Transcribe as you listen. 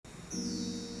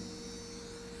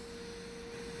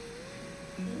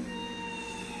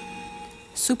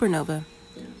Supernova,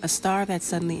 a star that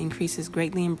suddenly increases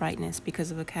greatly in brightness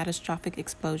because of a catastrophic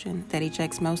explosion that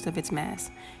ejects most of its mass.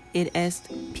 It est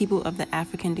people of the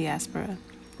African diaspora.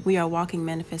 We are walking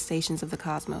manifestations of the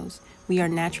cosmos. We are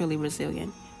naturally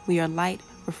resilient. We are light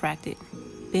refracted.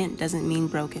 Bent doesn't mean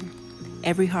broken.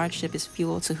 Every hardship is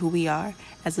fuel to who we are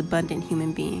as abundant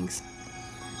human beings.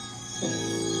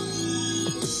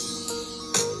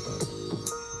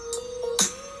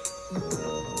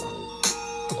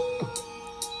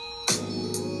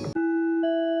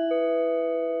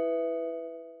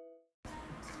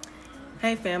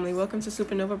 Hey family, welcome to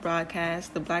Supernova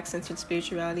Broadcast, the Black Centered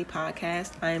Spirituality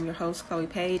Podcast. I am your host, Chloe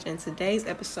Page, and today's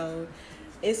episode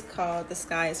is called The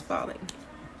Sky is Falling.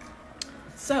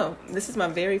 So, this is my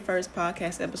very first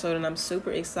podcast episode, and I'm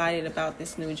super excited about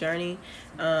this new journey.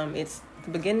 It's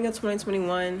the beginning of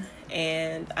 2021,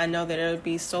 and I know that there will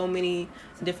be so many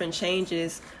different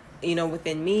changes,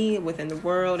 within me, within the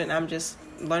world, and I'm just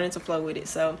learning to flow with it.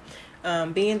 So,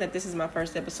 being that this is my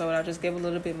first episode, I'll just give a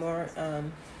little bit more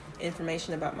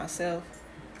information about myself.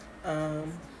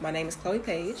 My name is Chloe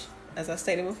Page. As I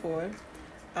stated before,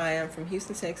 I am from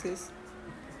Houston, Texas.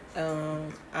 I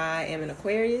am an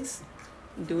Aquarius.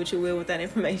 Do what you will with that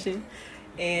information.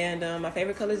 And my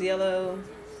favorite color is yellow.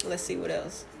 Let's see what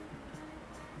else.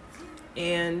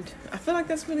 And I feel like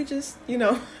that's really just,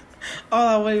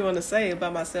 all I really want to say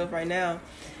about myself right now.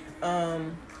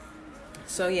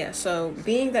 So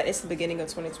being that it's the beginning of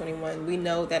 2021, we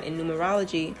know that in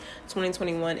numerology,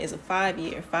 2021 is a 5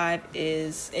 year. 5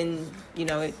 is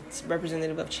it's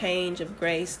representative of change, of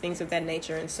grace, things of that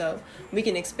nature. And so we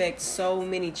can expect so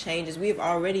many changes. We have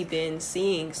already been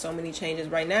seeing so many changes.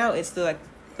 Right now, it's the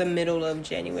middle of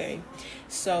January.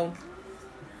 So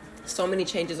many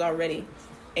changes already.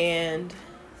 And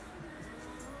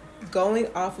going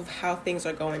off of how things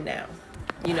are going now,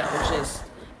 just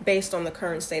based on the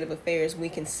current state of affairs, we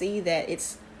can see that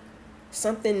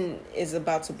something is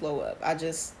about to blow up. I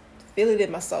just feel it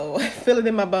in my soul, feel it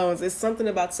in my bones. It's something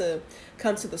about to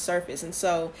come to the surface. And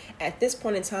so at this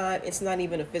point in time, it's not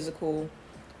even a physical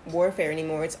warfare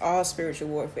anymore. It's all spiritual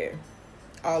warfare.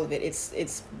 All of it.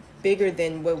 It's bigger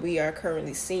than what we are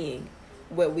currently seeing,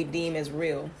 what we deem as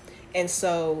real. And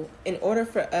so in order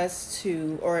for us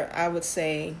to, or I would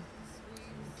say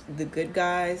the good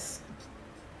guys,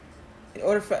 in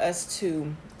order for us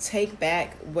to take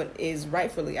back what is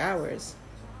rightfully ours,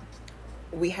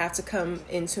 we have to come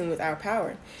in tune with our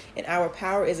power. And our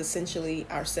power is essentially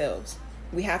ourselves.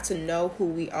 We have to know who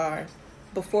we are.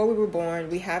 Before we were born,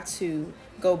 we have to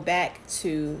go back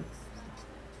to,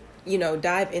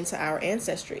 dive into our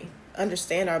ancestry,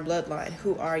 understand our bloodline.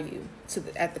 Who are you?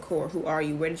 At the core, who are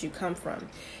you? Where did you come from?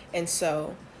 And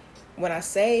so when I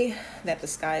say that the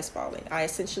sky is falling, I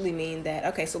essentially mean that,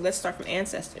 okay, so let's start from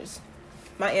ancestors.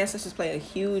 My ancestors play a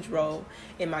huge role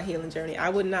in my healing journey. I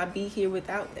would not be here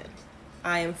without them.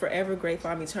 I am forever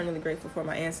grateful. I'm eternally grateful for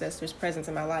my ancestors' presence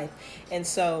in my life. And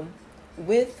so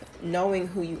with knowing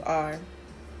who you are,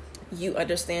 you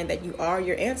understand that you are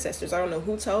your ancestors. I don't know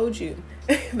who told you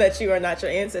that you are not your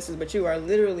ancestors, but you are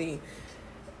literally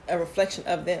a reflection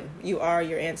of them. You are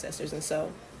your ancestors. And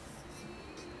so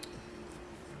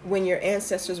when your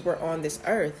ancestors were on this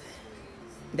earth,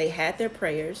 they had their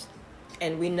prayers.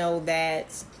 And we know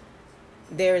that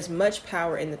there is much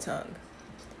power in the tongue.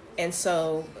 And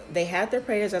so they had their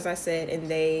prayers, as I said, and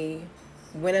they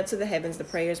went up to the heavens. The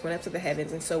prayers went up to the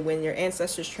heavens. And so when your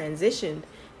ancestors transitioned,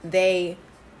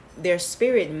 their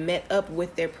spirit met up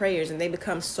with their prayers, and they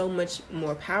become so much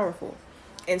more powerful.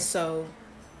 And so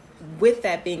with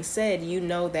that being said, you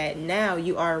know that now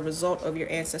you are a result of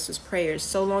your ancestors' prayers,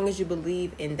 so long as you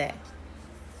believe in that.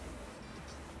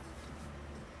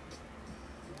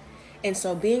 And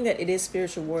so being that it is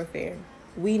spiritual warfare,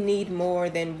 we need more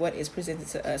than what is presented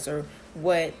to us or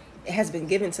what has been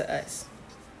given to us.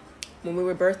 When we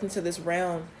were birthed into this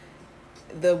realm,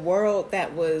 the world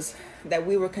that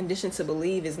we were conditioned to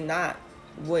believe is not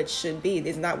what should be,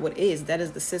 is not what is. That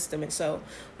is the system. And so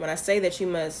when I say that you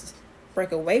must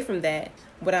break away from that,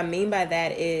 what I mean by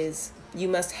that is you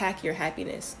must hack your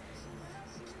happiness.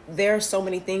 There are so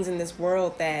many things in this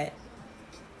world that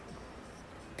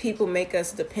people make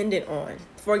us dependent on.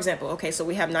 For example, okay, so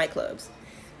we have nightclubs.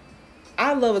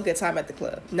 I love a good time at the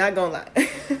club, not gonna lie.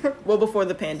 Well, before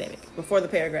the pandemic, before the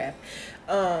paragraph,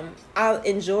 I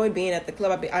enjoy being at the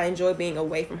club. I enjoy being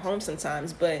away from home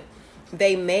sometimes, but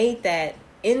they made that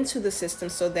into the system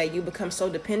so that you become so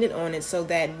dependent on it, so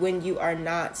that when you are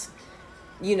not,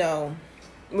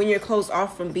 when you're closed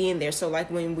off from being there. So like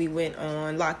when we went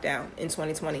on lockdown in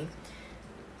 2020,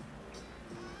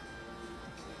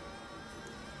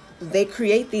 they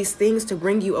create these things to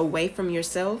bring you away from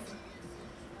yourself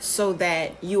so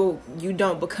that you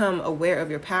don't become aware of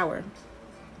your power.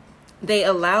 They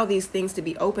allow these things to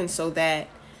be open so that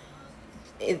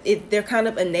they're kind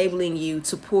of enabling you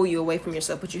to pull you away from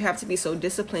yourself. But you have to be so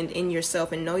disciplined in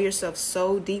yourself and know yourself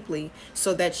so deeply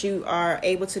so that you are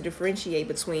able to differentiate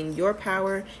between your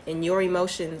power and your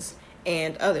emotions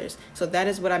and others. So that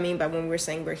is what I mean by when we're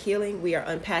saying we're healing. We are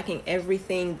unpacking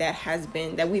everything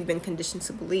that we've been conditioned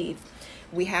to believe.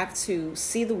 We have to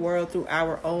see the world through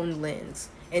our own lens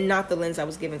and not the lens that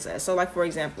was given to us. So like, for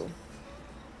example,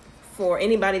 for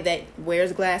anybody that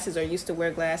wears glasses or used to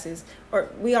wear glasses, or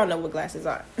we all know what glasses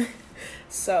are.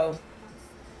 So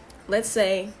let's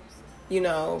say,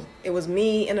 it was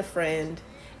me and a friend,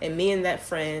 and me and that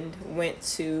friend went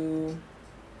to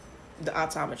the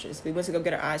optometrist. We went to go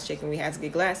get our eyes checked, and we had to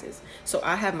get glasses. So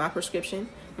I have my prescription.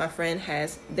 My friend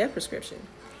has their prescription.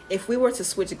 If we were to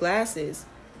switch glasses,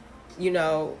 it's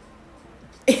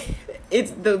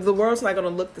the world's not going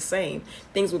to look the same.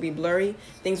 Things would be blurry.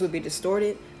 Things would be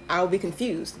distorted. I'll be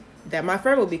confused. That my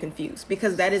friend will be confused,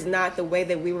 because that is not the way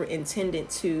that we were intended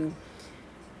to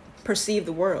perceive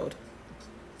the world.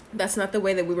 That's not the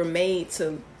way that we were made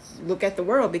to look at the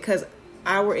world, because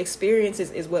our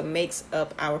experiences is what makes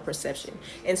up our perception.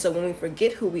 And so when we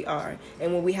forget who we are,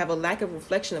 and when we have a lack of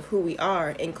reflection of who we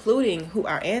are, including who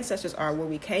our ancestors are, where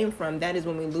we came from, that is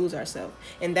when we lose ourselves.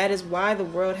 And that is why the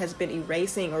world has been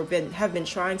erasing have been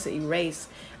trying to erase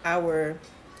our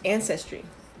ancestry,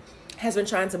 has been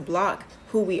trying to block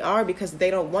who we are, because they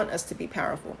don't want us to be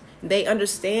powerful. They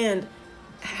understand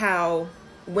how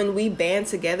when we band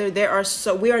together,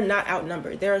 we are not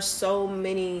outnumbered. There are so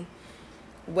many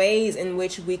ways in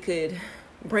which we could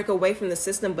break away from the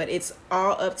system, but it's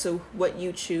all up to what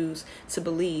you choose to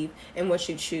believe and what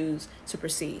you choose to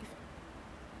perceive.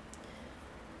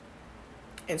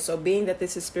 And so, being that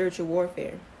this is spiritual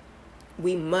warfare,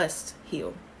 we must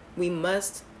heal. We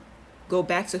must go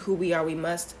back to who we are. We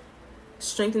must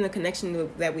strengthen the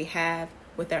connection that we have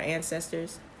with our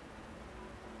ancestors,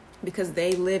 because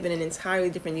they live in an entirely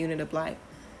different unit of life.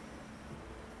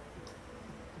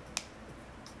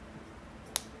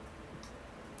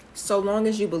 So long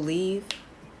as you believe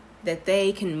that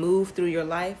they can move through your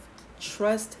life,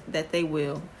 trust that they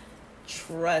will.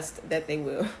 Trust that they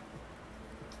will.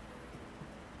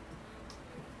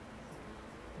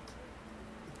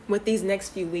 With these next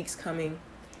few weeks coming,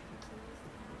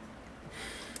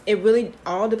 it really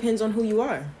all depends on who you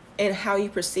are and how you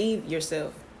perceive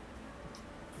yourself.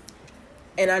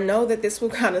 And I know that this will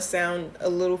kind of sound a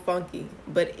little funky,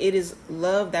 but it is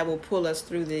love that will pull us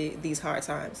through these hard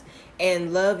times.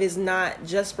 And love is not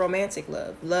just romantic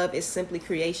love. Love is simply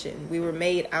creation. We were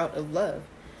made out of love.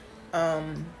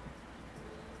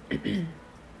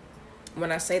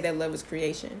 When I say that love is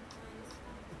creation,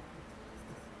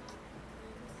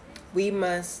 we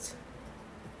must,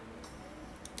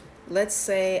 let's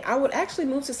say, I would actually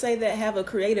move to say that have a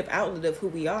creative outlet of who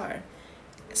we are.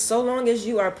 So long as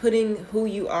you are putting who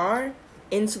you are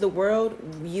into the world,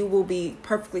 you will be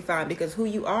perfectly fine, because who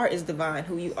you are is divine.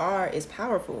 Who you are is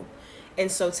powerful.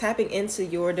 And so tapping into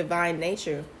your divine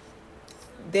nature,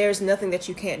 there's nothing that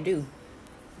you can't do.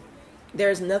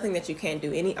 There's nothing that you can't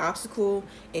do. Any obstacle,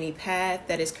 any path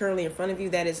that is currently in front of you,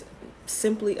 that is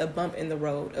simply a bump in the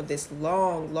road of this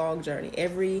long, long journey.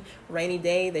 Every rainy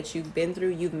day that you've been through,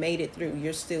 you've made it through.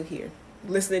 You're still here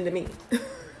listening to me.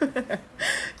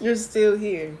 You're still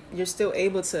here. You're still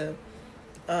able to,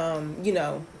 I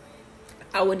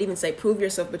wouldn't even say prove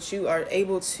yourself, but you are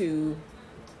able to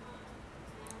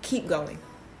keep going.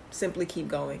 Simply keep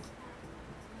going.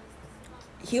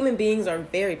 Human beings are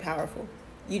very powerful.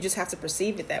 You just have to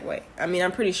perceive it that way. I mean,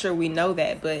 I'm pretty sure we know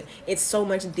that, but it's so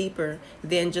much deeper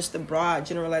than just the broad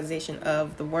generalization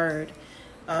of the word.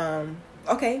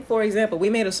 Okay, for example, we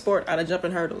made a sport out of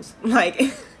jumping hurdles.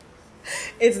 Like,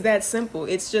 it's that simple.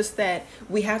 It's just that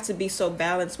we have to be so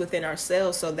balanced within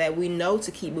ourselves so that we know to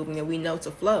keep moving and we know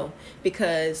to flow,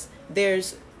 because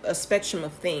there's a spectrum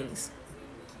of things.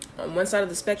 On one side of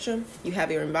the spectrum, you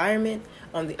have your environment.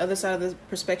 On the other side of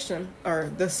the spectrum,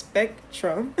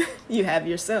 you have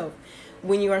yourself.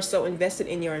 When you are so invested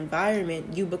in your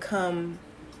environment, you become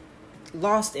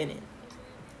lost in it.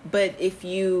 But if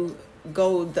you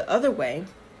go the other way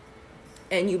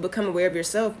and you become aware of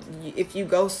yourself, if you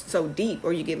go so deep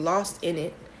or you get lost in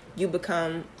it, you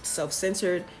become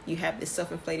self-centered. You have this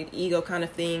self-inflated ego kind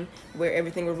of thing where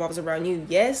everything revolves around you.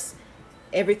 Yes,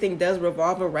 everything does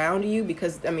revolve around you,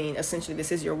 because, I mean, essentially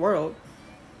this is your world.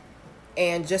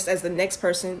 And just as the next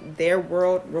person, their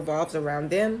world revolves around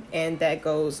them, and that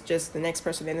goes just the next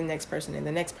person and the next person and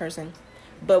the next person.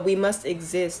 But we must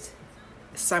exist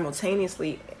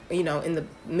simultaneously, in the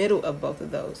middle of both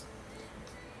of those.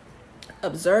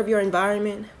 Observe your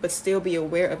environment, but still be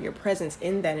aware of your presence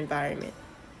in that environment.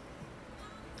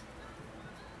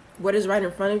 What is right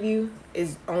in front of you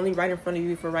is only right in front of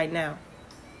you for right now.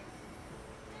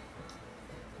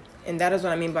 And that is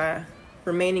what I mean by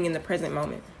remaining in the present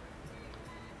moment.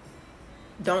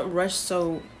 Don't rush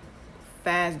so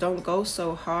fast. Don't go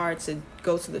so hard to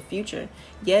go to the future.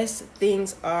 Yes,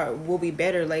 things will be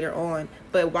better later on,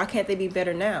 but why can't they be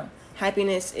better now?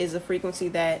 Happiness is a frequency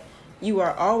that you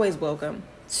are always welcome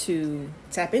to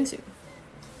tap into.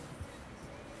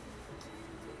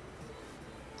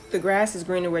 The grass is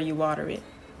greener where you water it.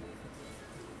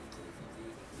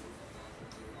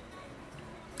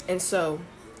 And so,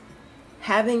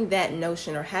 having that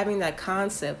notion or having that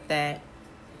concept that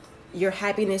your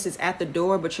happiness is at the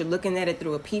door, but you're looking at it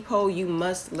through a peephole, you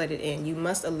must let it in. You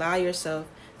must allow yourself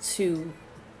to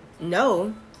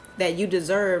know that you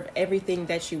deserve everything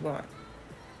that you want.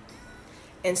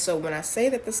 And so when I say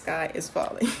that the sky is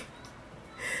falling,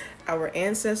 our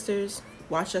ancestors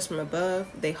watch us from above,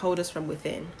 they hold us from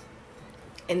within.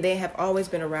 And they have always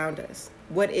been around us.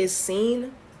 What is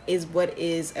seen is what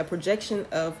is a projection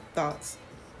of thoughts.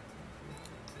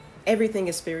 Everything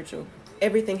is spiritual.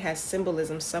 Everything has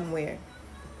symbolism somewhere.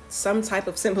 Some type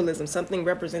of symbolism. Something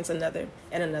represents another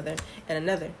and another and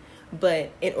another.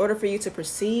 But in order for you to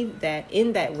perceive that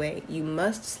in that way, you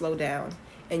must slow down.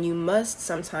 And you must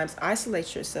sometimes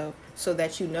isolate yourself so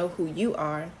that you know who you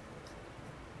are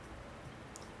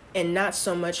and not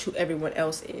so much who everyone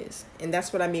else is. And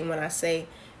that's what I mean when I say,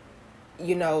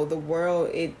 the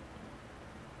world, it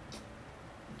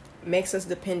makes us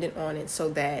dependent on it so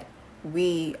that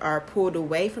we are pulled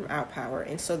away from our power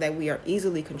and so that we are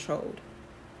easily controlled.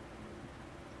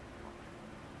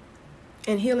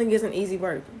 And healing isn't easy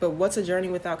work, but what's a journey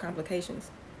without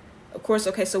complications? Of course,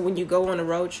 okay, so when you go on a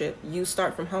road trip, you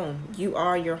start from home. You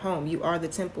are your home. You are the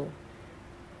temple.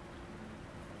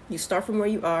 You start from where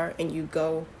you are and you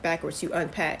go backwards. You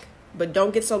unpack. But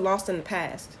don't get so lost in the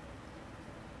past.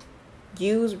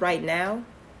 Use right now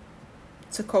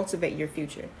to cultivate your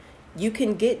future. You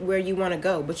can get where you want to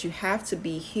go, but you have to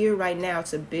be here right now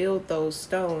to build those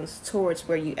stones towards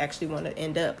where you actually want to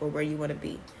end up or where you want to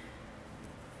be.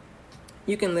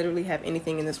 You can literally have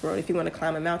anything in this world. If you want to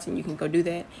climb a mountain, you can go do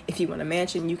that. If you want a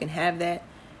mansion, you can have that.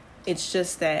 It's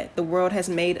just that the world has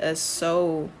made us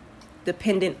so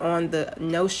dependent on the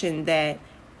notion that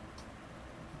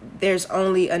there's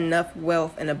only enough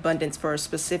wealth and abundance for a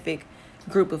specific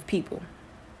group of people,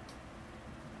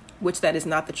 which that is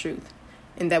not the truth.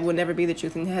 And that will never be the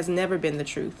truth and has never been the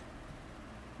truth.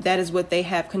 That is what they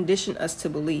have conditioned us to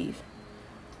believe.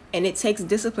 And it takes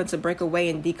discipline to break away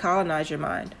and decolonize your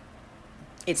mind.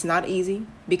 It's not easy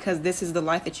because this is the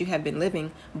life that you have been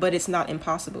living, but it's not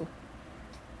impossible.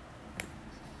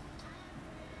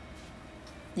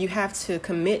 You have to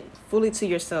commit fully to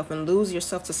yourself and lose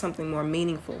yourself to something more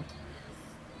meaningful.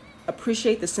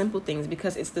 Appreciate the simple things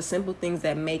because it's the simple things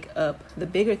that make up the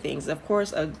bigger things. Of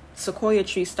course, a sequoia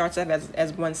tree starts off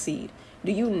as one seed.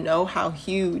 Do you know how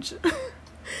huge,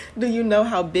 do you know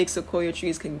how big sequoia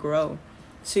trees can grow?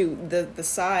 To the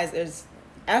size is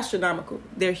astronomical.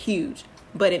 They're huge.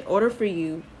 But in order for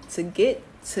you to get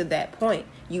to that point,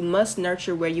 you must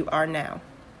nurture where you are now.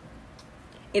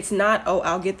 It's not,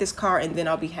 I'll get this car and then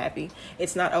I'll be happy.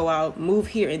 It's not, I'll move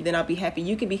here and then I'll be happy.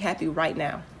 You can be happy right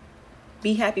now.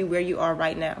 Be happy where you are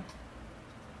right now.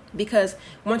 Because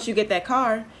once you get that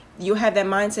car, you'll have that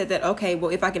mindset that, okay,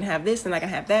 well, if I can have this, then I can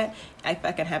have that. If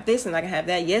I can have this, then I can have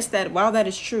that. Yes, that while that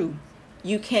is true,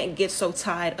 you can't get so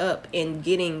tied up in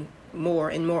getting more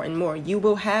and more and more. You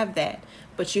will have that.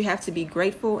 But you have to be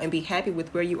grateful and be happy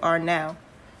with where you are now.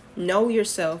 Know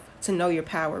yourself to know your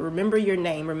power. Remember your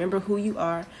name. Remember who you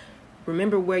are.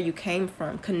 Remember where you came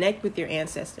from. Connect with your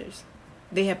ancestors.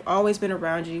 They have always been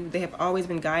around you. They have always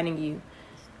been guiding you.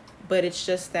 But it's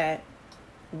just that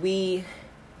we,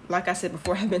 like I said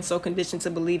before, have been so conditioned to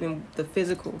believe in the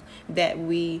physical that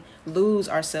we lose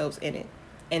ourselves in it.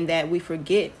 And that we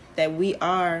forget that we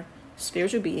are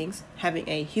spiritual beings having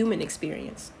a human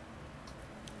experience.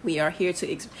 We are here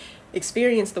to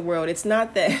experience the world. It's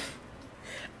not that,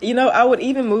 I would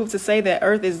even move to say that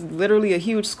Earth is literally a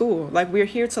huge school. Like, we're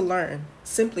here to learn.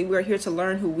 Simply, we're here to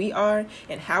learn who we are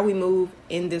and how we move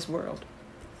in this world.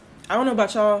 I don't know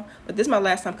about y'all, but this is my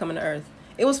last time coming to Earth.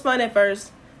 It was fun at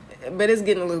first, but it's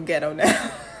getting a little ghetto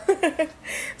now.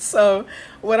 So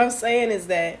what I'm saying is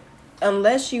that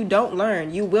unless you don't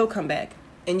learn, you will come back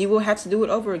and you will have to do it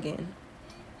over again.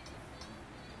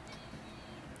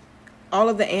 All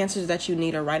of the answers that you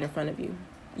need are right in front of you.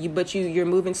 But you're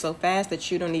moving so fast that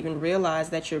you don't even realize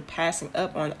that you're passing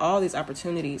up on all these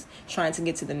opportunities, trying to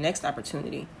get to the next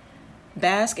opportunity.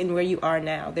 Bask in where you are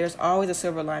now. There's always a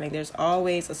silver lining. There's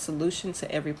always a solution to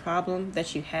every problem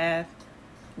that you have,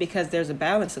 because there's a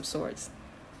balance of sorts.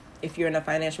 If you're in a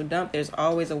financial dump, there's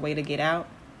always a way to get out,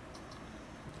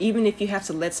 even if you have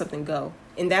to let something go.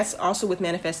 And that's also with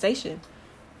manifestation.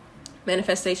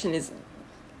 Manifestation is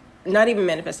not even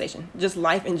manifestation, just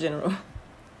life in general.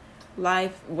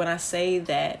 Life, when I say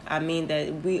that, I mean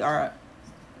that we are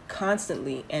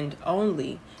constantly and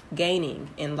only gaining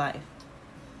in life.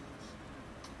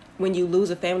 When you lose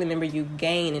a family member, you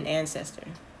gain an ancestor.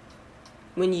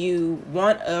 When you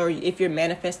want, or if you're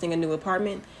manifesting a new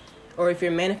apartment, or if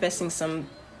you're manifesting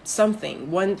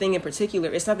something, one thing in particular,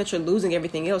 it's not that you're losing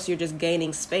everything else, you're just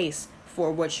gaining space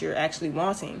for what you're actually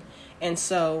wanting. And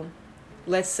so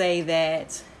let's say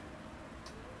that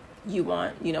you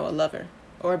want, a lover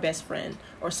or a best friend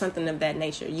or something of that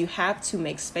nature. You have to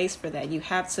make space for that. You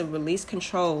have to release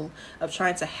control of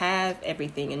trying to have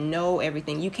everything and know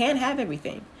everything. You can have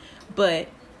everything, but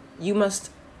you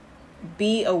must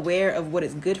be aware of what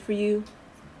is good for you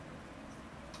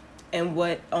and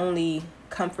what only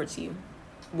comforts you.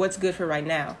 What's good for right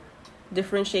now.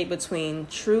 Differentiate between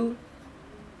true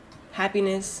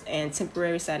happiness and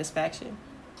temporary satisfaction.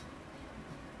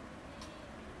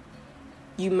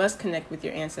 You must connect with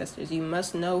your ancestors. You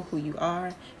must know who you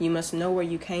are. You must know where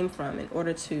you came from in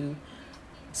order to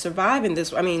survive in this.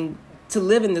 To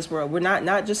live in this world. We're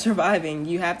not just surviving.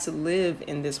 You have to live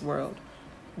in this world.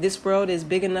 This world is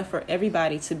big enough for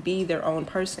everybody to be their own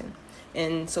person.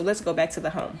 And so let's go back to the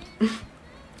home.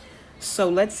 So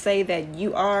let's say that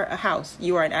you are a house.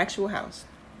 You are an actual house.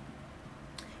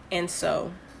 And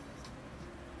so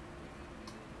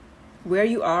where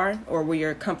you are, or where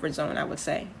your comfort zone, I would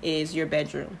say, is your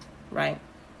bedroom, right?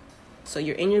 So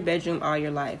you're in your bedroom all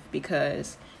your life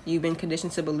because you've been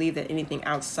conditioned to believe that anything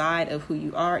outside of who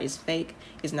you are is fake,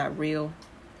 is not real.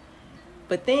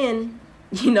 But then,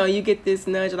 you get this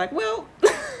nudge like, well,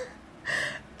 I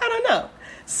don't know.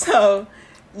 So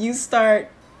you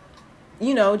start,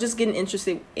 just getting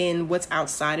interested in what's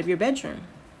outside of your bedroom.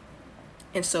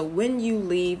 And so when you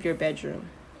leave your bedroom,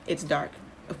 it's dark.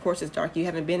 Of course it's dark. You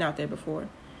haven't been out there before.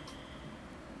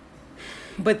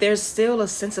 But there's still a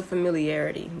sense of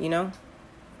familiarity,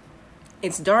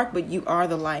 It's dark, but you are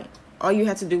the light. All you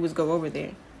have to do is go over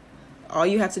there. All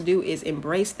you have to do is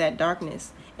embrace that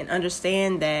darkness and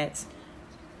understand that,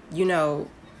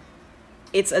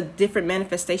 it's a different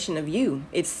manifestation of you.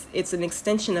 It's an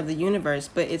extension of the universe,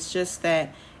 but it's just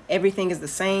that everything is the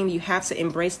same. You have to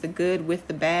embrace the good with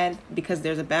the bad because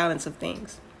there's a balance of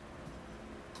things.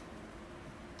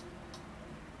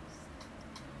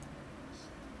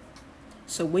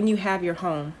 So when you have your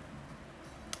home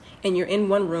and you're in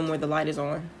one room where the light is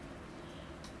on,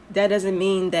 that doesn't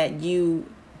mean that you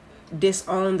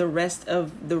disown the rest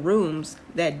of the rooms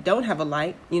that don't have a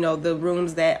light, the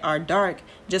rooms that are dark,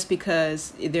 just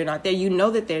because they're not there. You know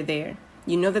that they're there.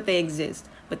 You know that they exist,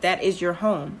 but that is your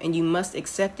home and you must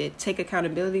accept it. Take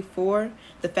accountability for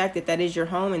the fact that that is your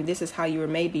home and this is how you were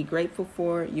made. Be grateful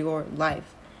for your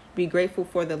life. Be grateful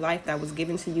for the life that was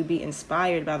given to you. Be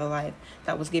inspired by the life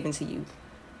that was given to you.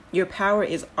 Your power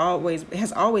has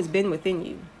always been within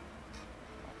you.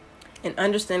 And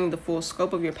understanding the full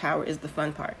scope of your power is the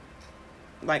fun part.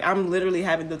 Like, I'm literally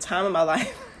having the time of my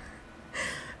life.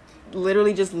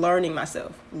 Literally just learning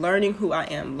myself, learning who I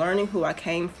am, learning who I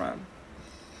came from.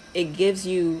 It gives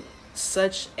you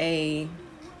such a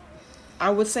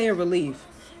relief,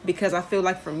 because I feel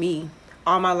like for me,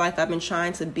 all my life I've been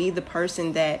trying to be the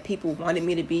person that people wanted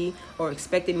me to be or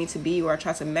expected me to be, or I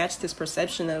try to match this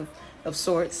perception of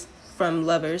sorts from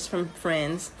lovers, from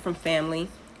friends, from family.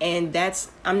 And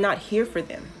I'm not here for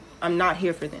them. I'm not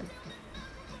here for them.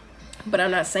 But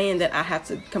I'm not saying that I have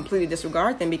to completely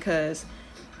disregard them, because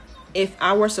if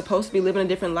I were supposed to be living a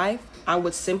different life, I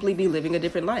would simply be living a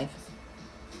different life.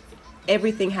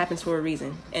 Everything happens for a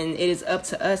reason, and it is up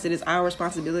to us. It is our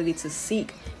responsibility to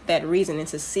seek that reason and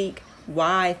to seek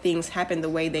why things happen the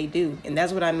way they do. And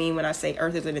that's what I mean when I say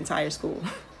Earth is an entire school.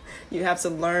 You have to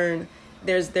learn.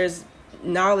 There's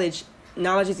knowledge.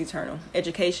 Knowledge is eternal.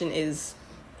 Education is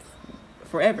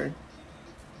forever.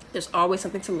 There's always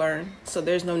something to learn, so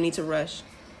there's no need to rush.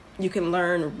 You can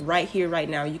learn right here, right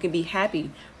now. You can be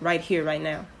happy right here, right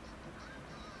now.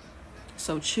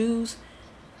 So choose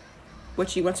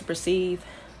what you want to perceive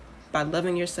by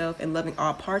loving yourself and loving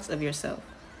all parts of yourself.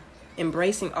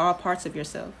 Embracing all parts of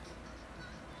yourself.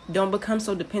 Don't become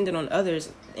so dependent on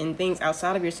others and things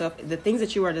outside of yourself. The things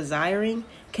that you are desiring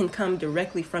can come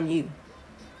directly from you.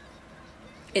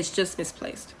 It's just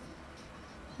misplaced.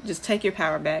 Just take your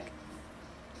power back.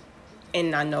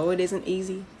 And I know it isn't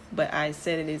easy, but I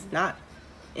said it is not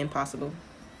impossible.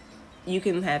 You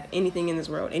can have anything in this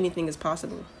world. Anything is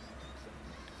possible.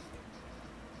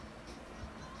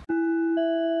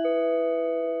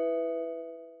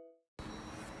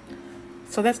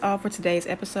 So that's all for today's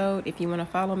episode. If you want to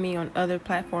follow me on other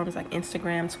platforms like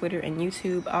Instagram, Twitter, and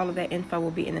YouTube, all of that info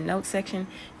will be in the notes section.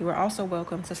 You are also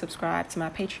welcome to subscribe to my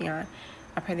Patreon.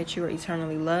 I pray that you are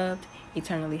eternally loved,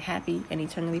 eternally happy, and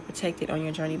eternally protected on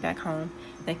your journey back home.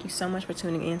 Thank you so much for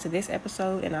tuning in to this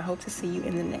episode, and I hope to see you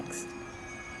in the next.